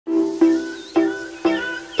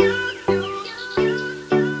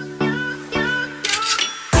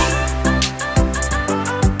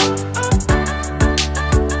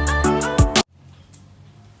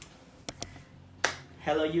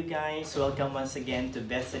guys, welcome once again to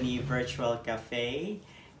Bethany Virtual Cafe,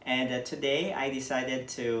 and today I decided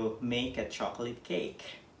to make a chocolate cake,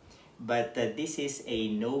 but this is a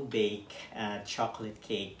no-bake chocolate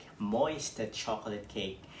cake, moist chocolate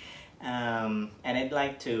cake, and I'd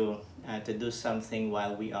like to do something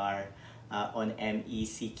while we are on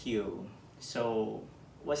MECQ. So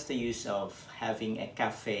what's the use of having a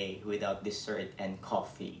cafe without dessert and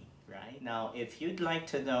coffee? Right? Now, if you'd like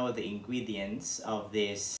to know the ingredients of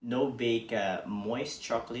this no-bake moist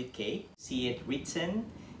chocolate cake, see it written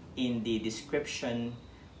in the description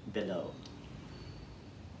below.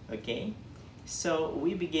 Okay, so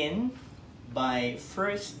we begin by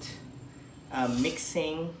first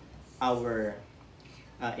mixing our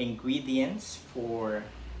ingredients for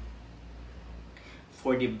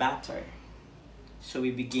the batter. So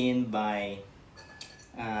we begin by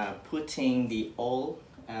putting the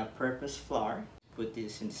all-purpose flour. Put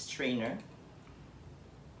this in the strainer,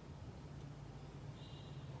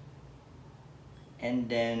 and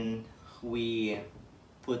then we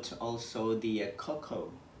put also the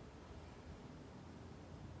cocoa,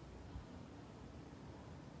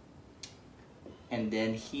 and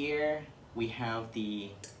then here we have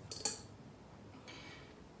the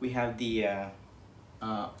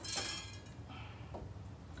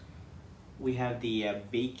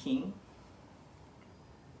baking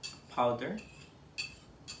powder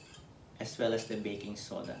as well as the baking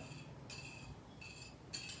soda.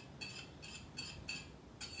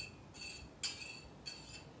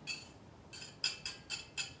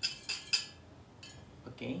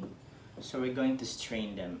 Okay, so we're going to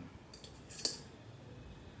strain them.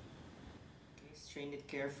 Okay, strain it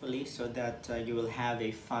carefully so that you will have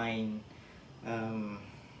a fine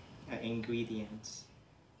ingredients.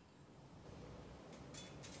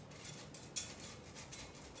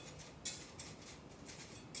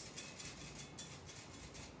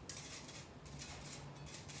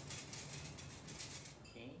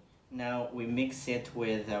 Now we mix it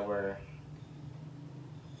with our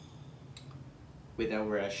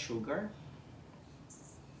sugar.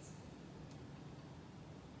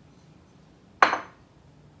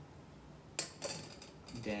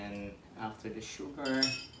 Then after the sugar,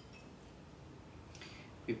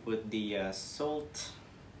 we put the salt.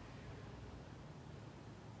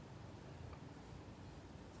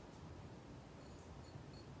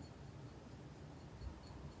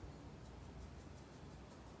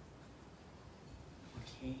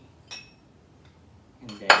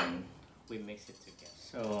 And then we mix it together.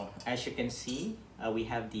 So as you can see, we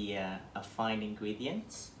have the fine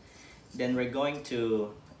ingredients. Then we're going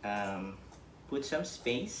to put some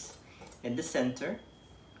space in the center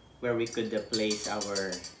where we could place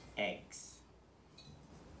our eggs.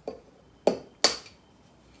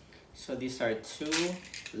 So these are 2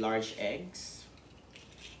 large eggs.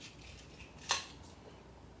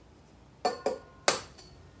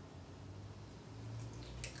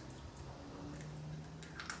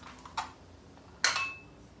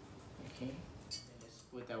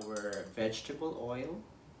 With our vegetable oil.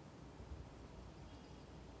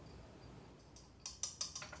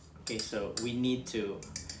 Okay, so we need to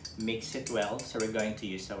mix it well, so we're going to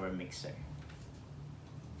use our mixer.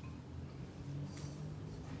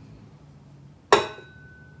 Okay,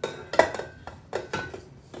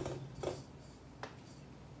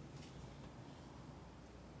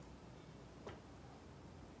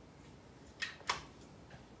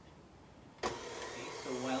 so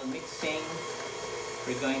while mixing,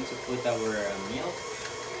 we're going to put our milk.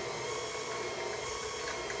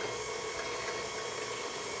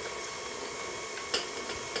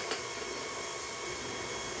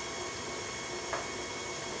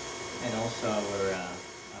 And also our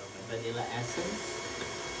vanilla essence.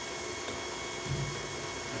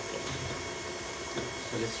 Okay.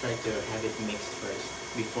 So let's try to have it mixed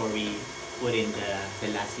first before we put in the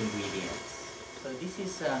last ingredients. So this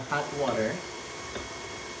is hot water.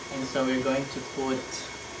 And so we're going to put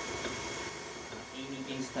any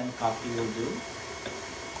instant coffee will do,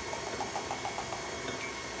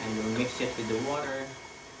 and we'll mix it with the water.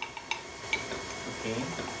 Okay,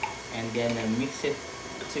 and then mix it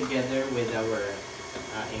together with our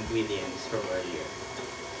ingredients from earlier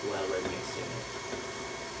while we're mixing it.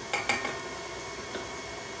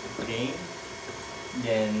 Okay,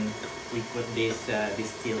 then we put this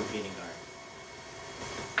distilled vinegar.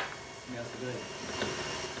 Smells good.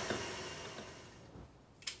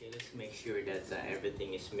 Make sure that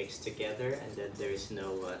everything is mixed together and that there is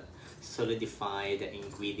no solidified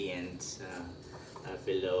ingredients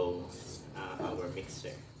below our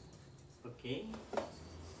mixer. Okay,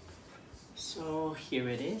 so here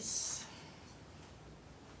it is.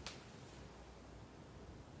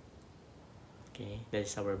 Okay, that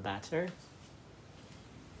is our batter.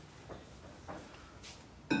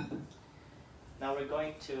 Now we're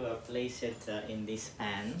going to place it in this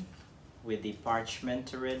pan with the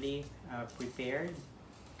parchment already prepared,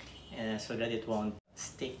 so that it won't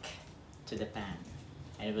stick to the pan,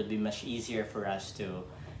 and it would be much easier for us to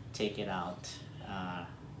take it out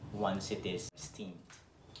once it is steamed.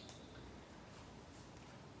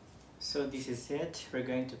 So this is it. We're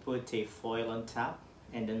going to put a foil on top,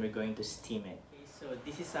 and then we're going to steam it. Okay, so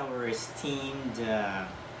this is our steamed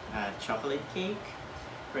chocolate cake.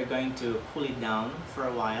 We're going to cool it down for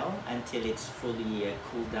a while until it's fully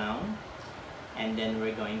cooled down, and then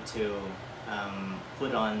we're going to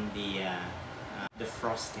put on the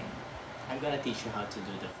frosting. I'm gonna teach you how to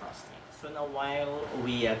do the frosting. So now while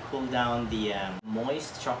we cool down the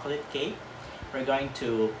moist chocolate cake, we're going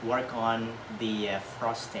to work on the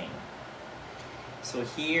frosting. So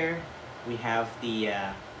here we have the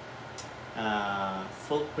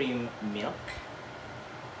full cream milk.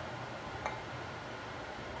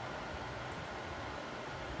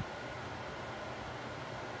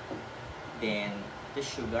 Then the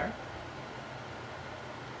sugar,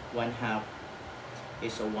 1/2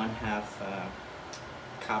 is a 1/2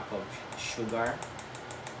 cup of sugar,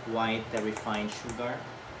 white refined sugar.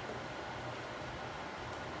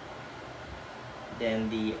 Then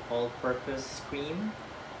the all-purpose cream,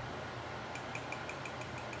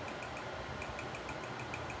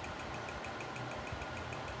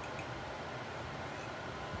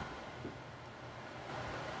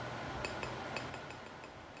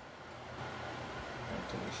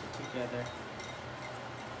 to mix it together.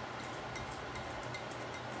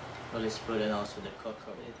 Well, let's put in also the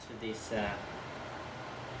cocoa into this to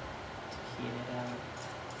heat it out.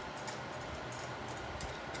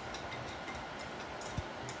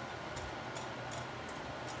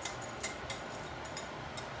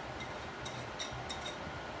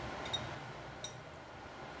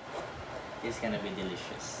 It's gonna be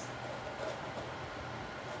delicious.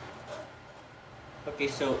 Okay,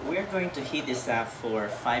 so we're going to heat this up for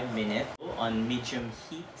 5 minutes on medium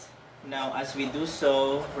heat. Now, as we do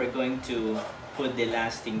so, we're going to put the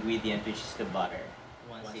last ingredient, which is the butter,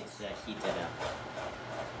 once it's heated up.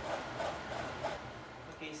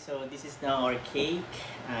 Okay, so this is now our cake.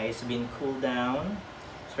 It's been cooled down.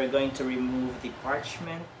 So we're going to remove the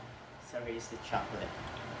parchment. So here's the chocolate.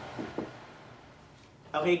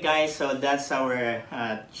 Okay guys, so that's our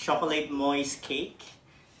chocolate moist cake.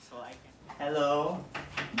 Hello.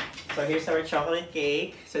 So here's our chocolate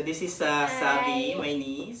cake. So this is Sabi, my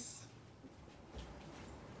niece.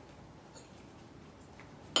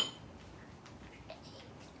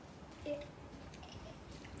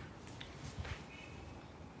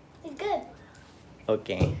 It's good.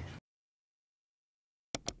 Okay.